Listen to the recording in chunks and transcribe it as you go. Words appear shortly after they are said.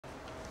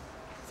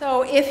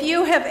So if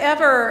you have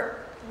ever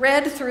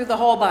read through the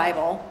whole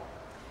Bible,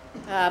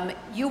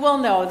 you will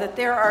know that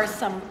there are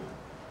some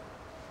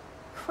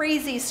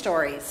crazy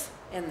stories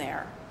in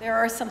there. There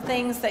are some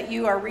things that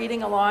you are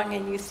reading along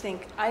and you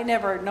think, I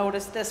never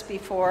noticed this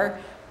before.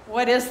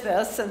 What is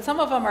this? And some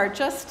of them are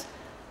just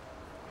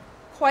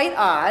quite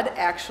odd,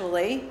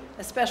 actually,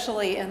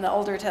 especially in the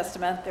Older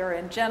Testament. They're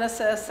in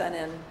Genesis and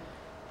in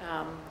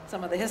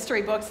some of the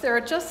history books. There are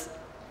just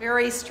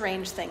very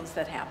strange things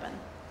that happen.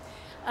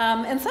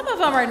 And some of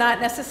them are not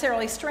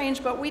necessarily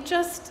strange, but we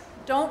just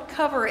don't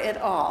cover it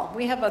all.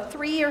 We have a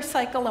 3-year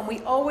cycle, and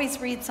we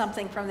always read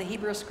something from the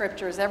Hebrew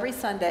Scriptures every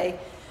Sunday,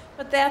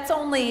 but that's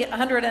only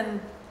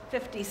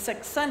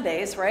 156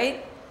 Sundays,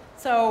 right?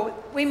 So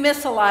we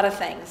miss a lot of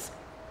things.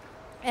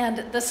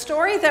 And the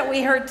story that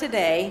we heard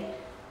today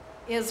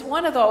is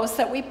one of those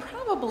that we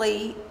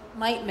probably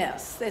might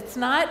miss. It's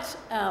not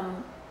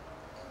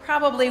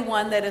probably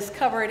one that is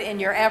covered in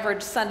your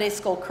average Sunday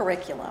school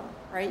curriculum,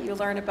 right? You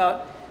learn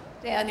about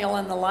Daniel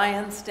and the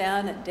lion's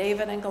den and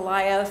David and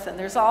Goliath, and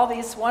there's all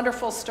these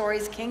wonderful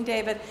stories, King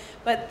David.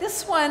 But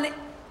this one,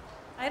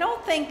 I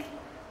don't think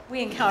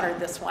we encountered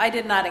this one. I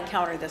did not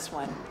encounter this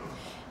one.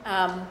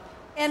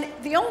 And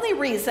the only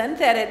reason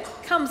that it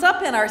comes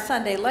up in our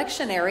Sunday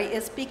lectionary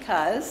is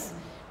because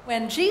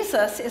when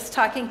Jesus is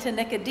talking to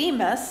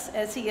Nicodemus,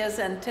 as he is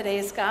in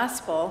today's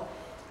gospel,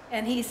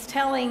 and he's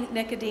telling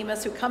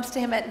Nicodemus, who comes to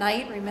him at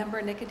night,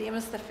 remember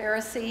Nicodemus the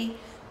Pharisee,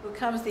 who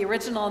comes, the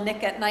original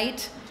Nick at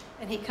night,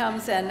 and he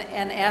comes and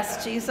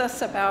asks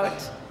Jesus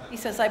about, he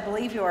says, I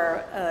believe you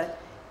are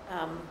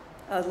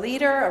a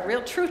leader, a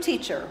real true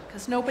teacher,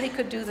 because nobody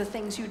could do the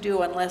things you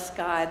do unless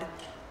God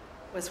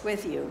was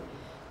with you.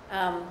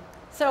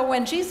 So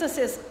when Jesus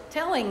is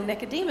telling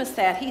Nicodemus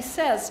that, he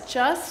says,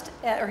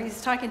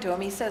 he's talking to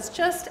him, he says,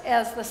 just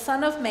as the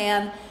Son of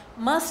Man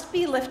must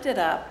be lifted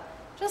up,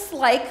 just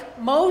like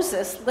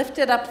Moses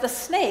lifted up the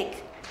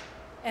snake.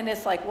 And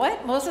it's like,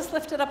 what? Moses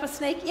lifted up a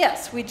snake?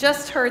 Yes, we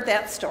just heard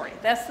that story.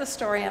 That's the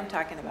story I'm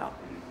talking about.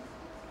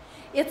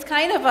 It's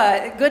kind of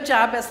a good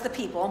job as the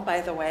people,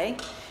 by the way.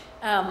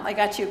 I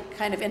got you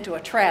kind of into a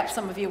trap.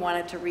 Some of you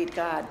wanted to read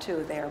God,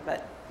 too, there.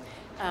 But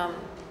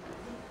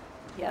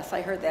yes,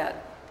 I heard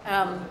that.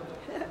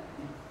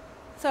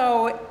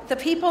 So the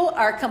people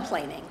are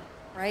complaining,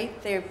 right?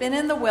 They've been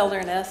in the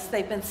wilderness.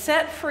 They've been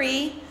set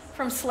free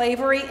from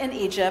slavery in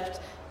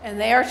Egypt. And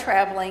they are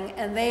traveling,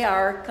 and they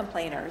are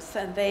complainers,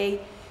 and they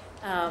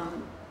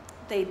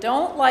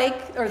don't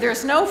like, or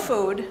there's no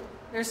food,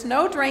 there's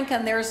no drink,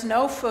 and there's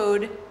no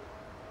food,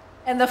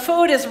 and the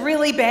food is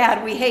really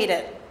bad. We hate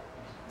it.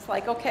 It's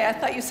like, okay, I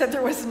thought you said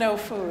there was no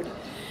food.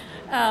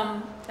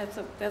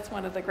 That's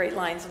one of the great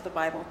lines of the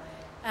Bible.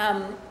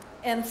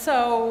 And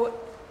so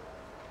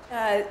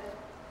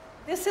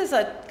this is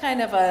a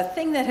kind of a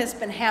thing that has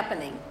been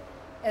happening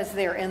as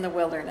they're in the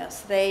wilderness.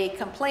 They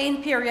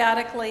complain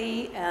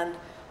periodically, and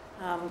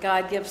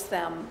God gives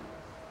them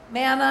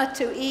manna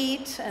to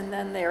eat, and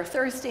then they're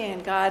thirsty,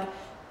 and God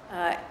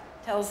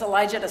tells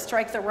Elijah to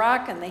strike the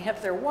rock, and they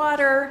have their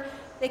water.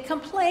 They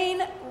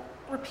complain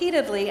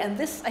repeatedly, and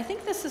I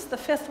think this is the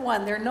 5th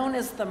one. They're known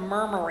as the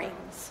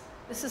murmurings.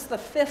 This is the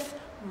 5th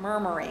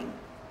murmuring.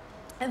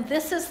 And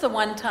this is the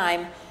one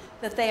time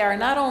that they are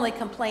not only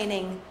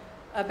complaining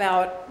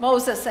about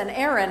Moses and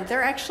Aaron,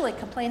 they're actually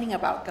complaining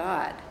about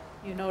God.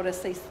 You notice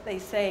they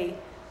say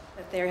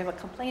that they have a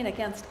complaint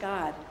against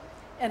God.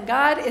 And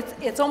God,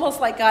 it's almost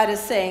like God is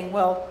saying,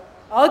 well,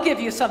 I'll give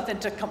you something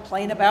to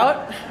complain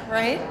about,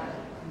 right?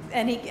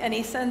 And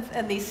he sends,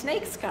 and these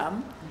snakes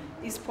come,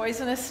 these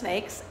poisonous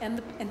snakes,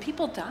 and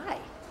people die.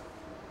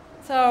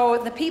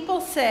 So the people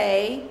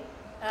say,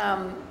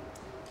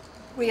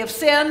 we have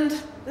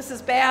sinned, this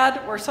is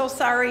bad, we're so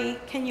sorry,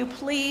 can you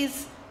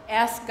please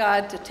ask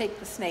God to take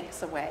the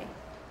snakes away?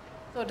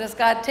 So does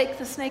God take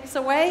the snakes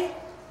away?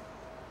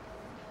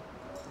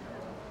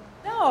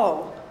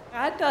 No.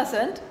 God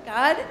doesn't.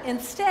 God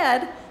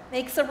instead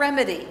makes a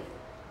remedy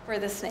for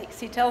the snakes.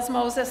 He tells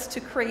Moses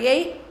to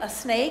create a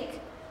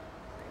snake.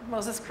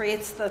 Moses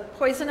creates the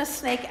poisonous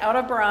snake out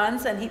of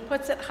bronze, and he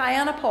puts it high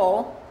on a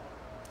pole.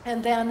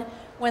 And then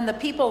when the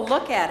people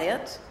look at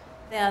it,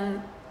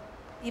 then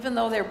even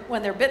though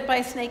when they're bit by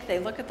a snake, they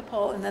look at the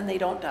pole, and then they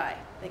don't die.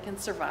 They can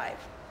survive.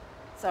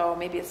 So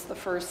maybe it's the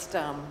first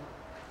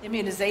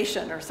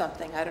immunization or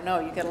something. I don't know.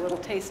 You get a little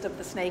taste of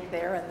the snake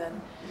there, and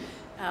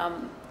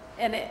then...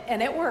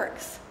 And it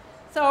works.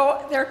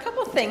 So there are a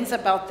couple things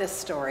about this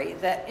story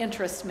that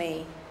interest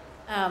me.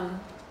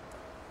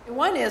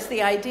 One is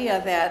the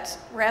idea that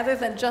rather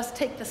than just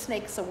take the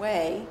snakes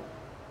away,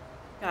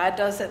 God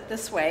does it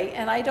this way.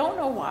 And I don't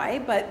know why,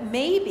 but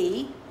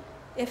maybe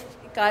if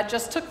God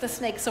just took the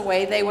snakes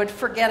away, they would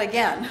forget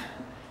again.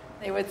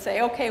 They would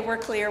say, okay, we're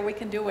clear, we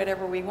can do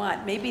whatever we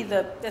want. Maybe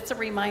that's a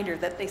reminder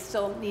that they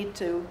still need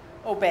to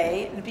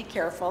obey and be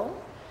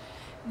careful.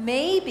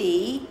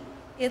 Maybe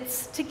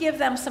it's to give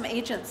them some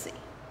agency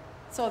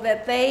so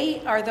that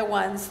they are the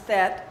ones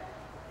that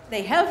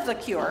they have the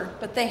cure,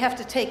 but they have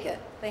to take it.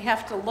 They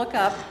have to look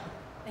up,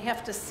 they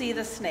have to see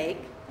the snake,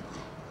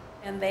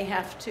 and they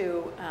have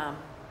to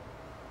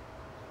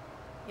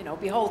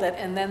behold it,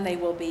 and then they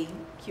will be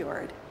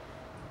cured.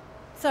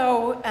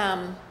 So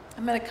I'm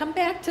going to come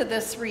back to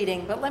this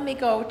reading, but let me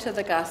go to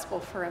the gospel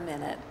for a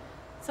minute.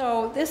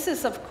 So this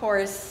is, of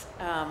course,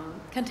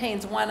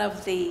 contains one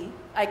of the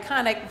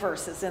iconic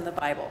verses in the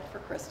Bible for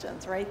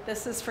Christians, right?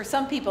 This is, for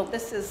some people,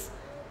 this is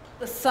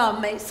the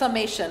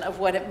summation of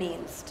what it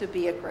means to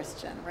be a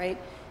Christian, right?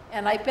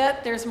 And I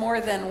bet there's more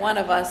than one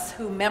of us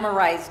who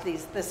memorized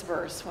this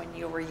verse when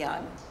you were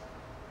young.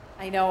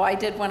 I know I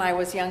did when I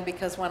was young,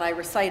 because when I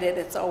recite it,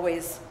 it's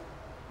always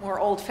more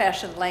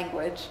old-fashioned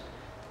language.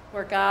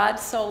 For God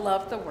so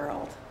loved the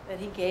world that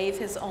he gave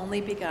his only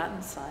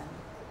begotten Son,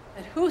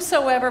 that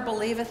whosoever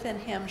believeth in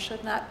him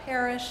should not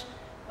perish,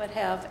 but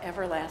have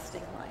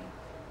everlasting life.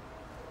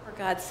 For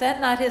God sent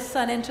not his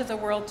Son into the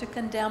world to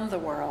condemn the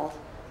world,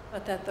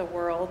 but that the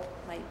world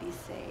might be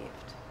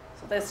saved.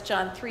 So that's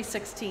John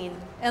 3:16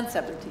 and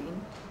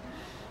 17.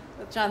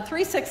 But John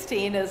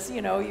 3:16 is,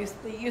 you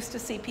used to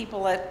see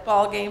people at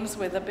ball games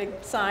with a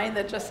big sign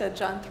that just said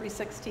John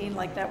 3:16,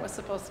 like that was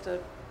supposed to,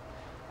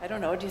 I don't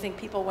know, do you think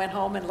people went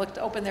home and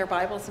opened their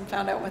Bibles and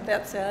found out what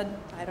that said?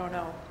 I don't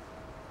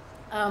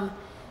know.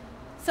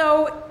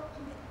 So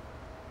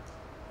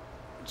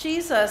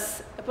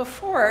Jesus,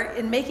 before,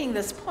 in making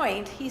this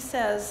point, he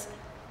says,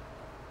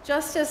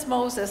 just as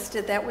Moses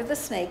did that with the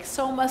snake,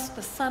 so must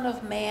the Son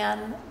of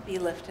Man be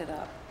lifted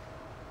up.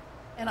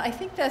 And I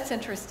think that's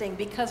interesting,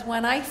 because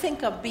when I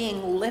think of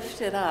being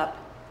lifted up,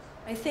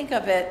 I think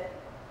of it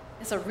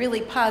as a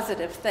really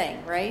positive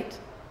thing, right?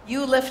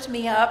 You lift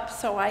me up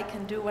so I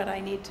can do what I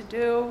need to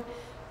do.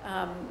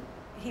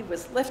 He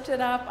was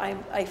lifted up.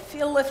 I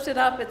feel lifted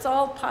up. It's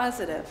all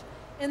positive.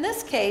 In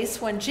this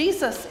case, when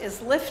Jesus is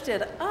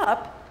lifted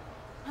up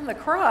on the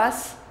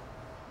cross,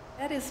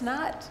 that is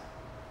not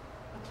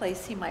a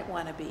place he might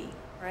want to be,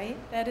 right?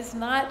 That is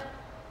not,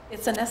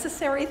 it's a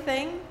necessary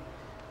thing,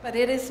 but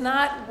it is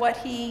not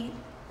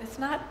it's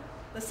not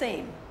the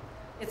same.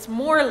 It's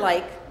more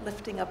like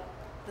lifting up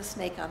the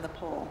snake on the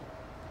pole.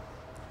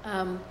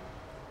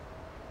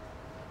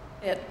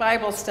 At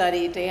Bible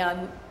study,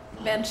 Dan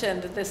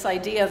mentioned this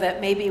idea that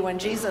maybe when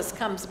Jesus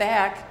comes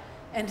back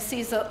and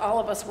sees all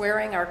of us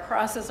wearing our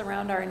crosses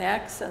around our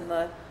necks and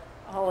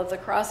all of the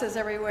crosses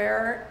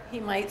everywhere,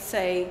 he might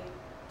say,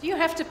 do you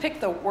have to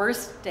pick the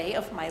worst day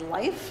of my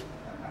life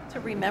to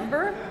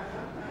remember?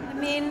 I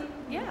mean,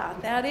 yeah,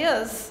 that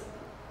is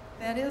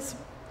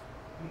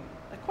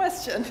a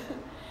question.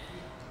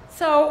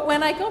 So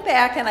when I go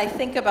back and I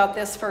think about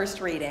this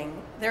first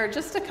reading, there are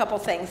just a couple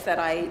things that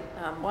I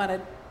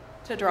wanted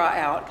to draw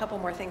out, a couple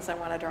more things I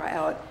want to draw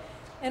out.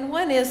 And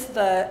one is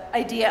the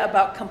idea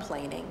about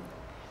complaining.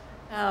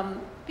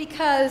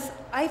 Because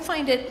I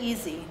find it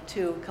easy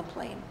to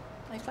complain.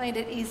 I find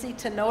it easy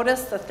to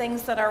notice the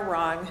things that are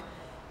wrong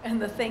and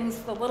the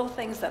little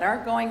things that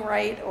aren't going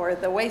right, or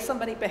the way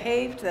somebody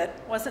behaved that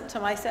wasn't to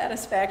my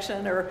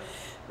satisfaction, or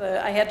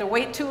I had to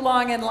wait too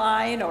long in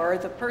line, or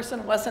the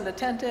person wasn't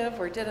attentive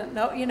or didn't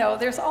know.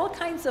 There's all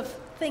kinds of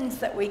things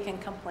that we can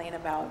complain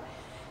about.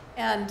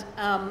 And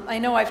I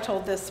know I've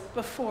told this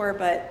before,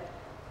 but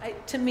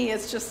to me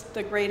it's just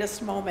the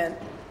greatest moment.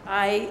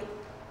 I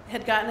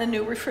had gotten a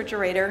new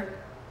refrigerator,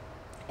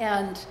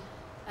 and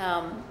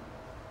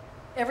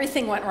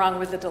everything went wrong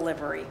with the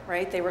delivery,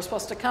 right? They were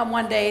supposed to come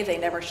one day, they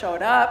never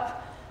showed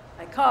up.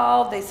 I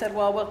called, they said,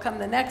 well, we'll come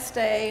the next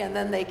day, and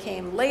then they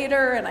came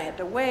later, and I had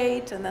to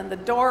wait, and then the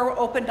door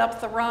opened up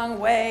the wrong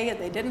way, and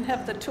they didn't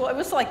have the tool. It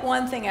was like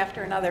one thing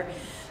after another.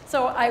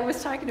 So I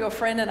was talking to a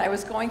friend, and I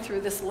was going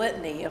through this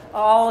litany of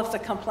all of the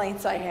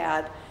complaints I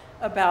had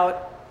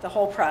about the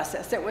whole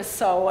process. It was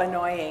so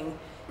annoying.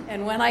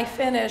 And when I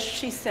finished,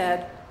 she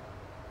said,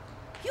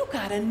 you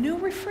got a new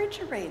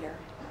refrigerator.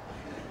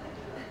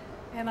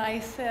 And I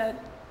said,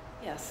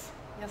 yes,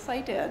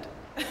 I did.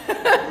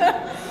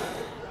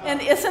 And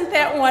isn't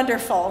that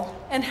wonderful?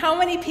 And how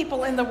many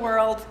people in the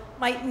world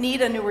might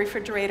need a new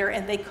refrigerator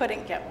and they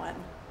couldn't get one?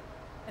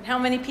 And how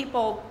many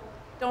people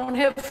don't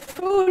have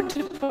food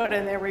to put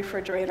in their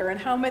refrigerator? And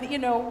how many,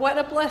 what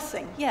a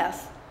blessing.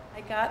 Yes,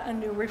 I got a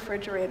new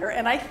refrigerator.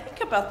 And I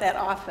think about that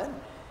often.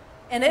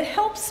 And it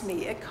helps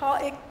me. It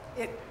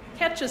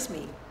catches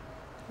me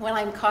when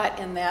I'm caught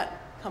in that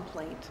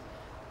complaint.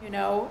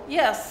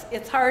 Yes,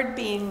 it's hard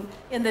being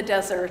in the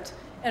desert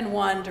and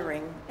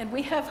wandering, and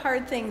we have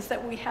hard things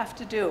that we have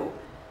to do.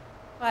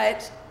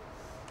 But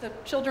the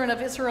children of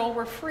Israel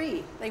were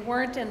free. They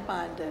weren't in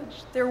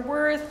bondage. They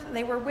were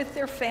with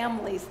their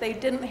families. They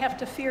didn't have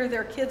to fear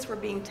their kids were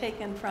being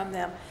taken from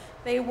them.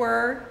 There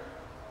were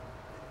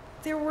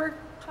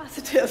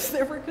positives.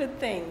 There were good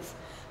things.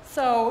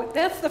 So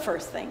that's the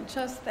first thing,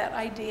 just that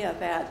idea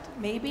that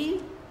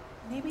maybe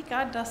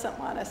God doesn't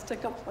want us to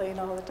complain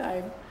all the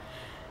time.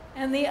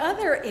 And the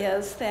other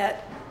is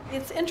that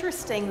it's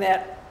interesting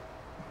that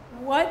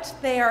what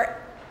they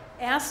are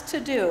asked to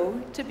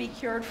do to be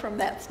cured from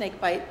that snake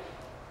bite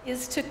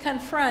is to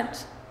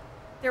confront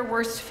their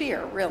worst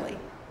fear, really,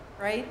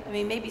 right? I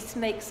mean, maybe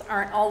snakes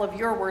aren't all of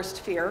your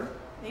worst fear.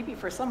 Maybe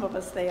for some of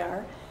us they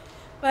are.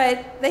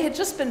 But they had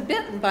just been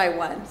bitten by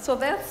one, so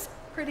that's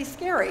pretty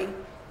scary.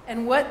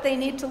 And what they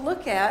need to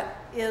look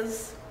at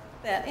is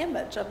that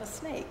image of a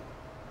snake.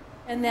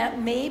 And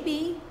that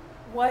maybe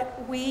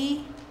what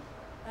we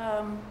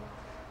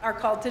are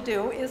called to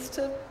do is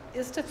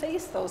to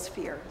face those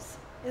fears,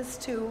 is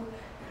to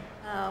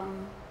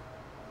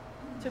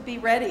be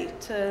ready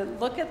to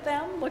look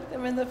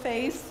them in the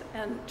face,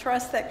 and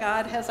trust that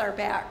God has our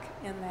back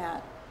in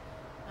that.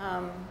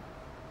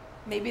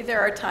 Maybe there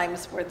are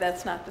times where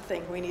that's not the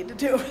thing we need to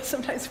do.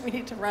 Sometimes we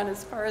need to run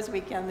as far as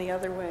we can the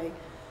other way.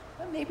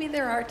 But maybe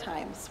there are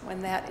times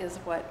when that is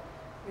what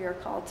we are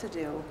called to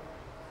do.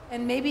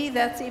 And maybe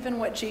that's even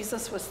what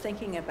Jesus was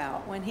thinking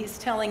about when he's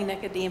telling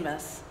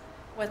Nicodemus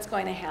what's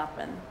going to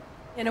happen,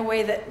 in a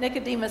way that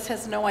Nicodemus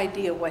has no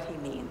idea what he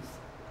means.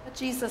 But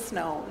Jesus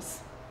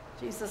knows.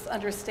 Jesus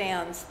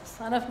understands the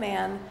Son of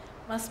Man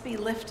must be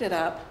lifted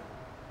up,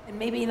 and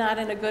maybe not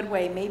in a good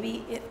way,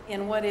 maybe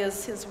in what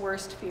is his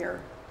worst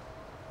fear.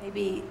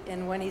 Maybe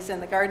when he's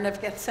in the Garden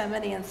of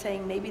Gethsemane and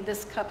saying, maybe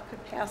this cup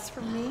could pass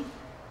from me.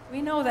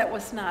 We know that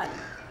was not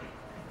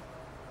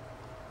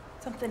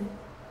something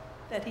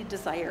that he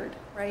desired,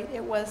 right?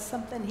 It was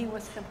something he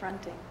was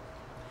confronting.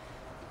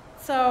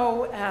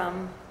 So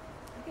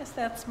I guess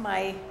that's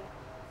my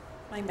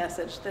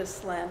message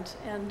this Lent.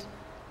 And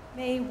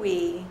may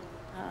we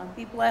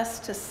be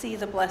blessed to see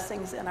the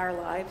blessings in our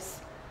lives.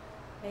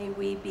 May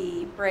we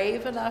be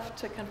brave enough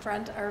to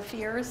confront our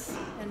fears,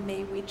 and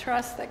may we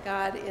trust that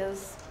God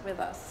is with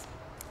us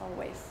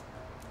always.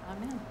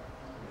 Amen.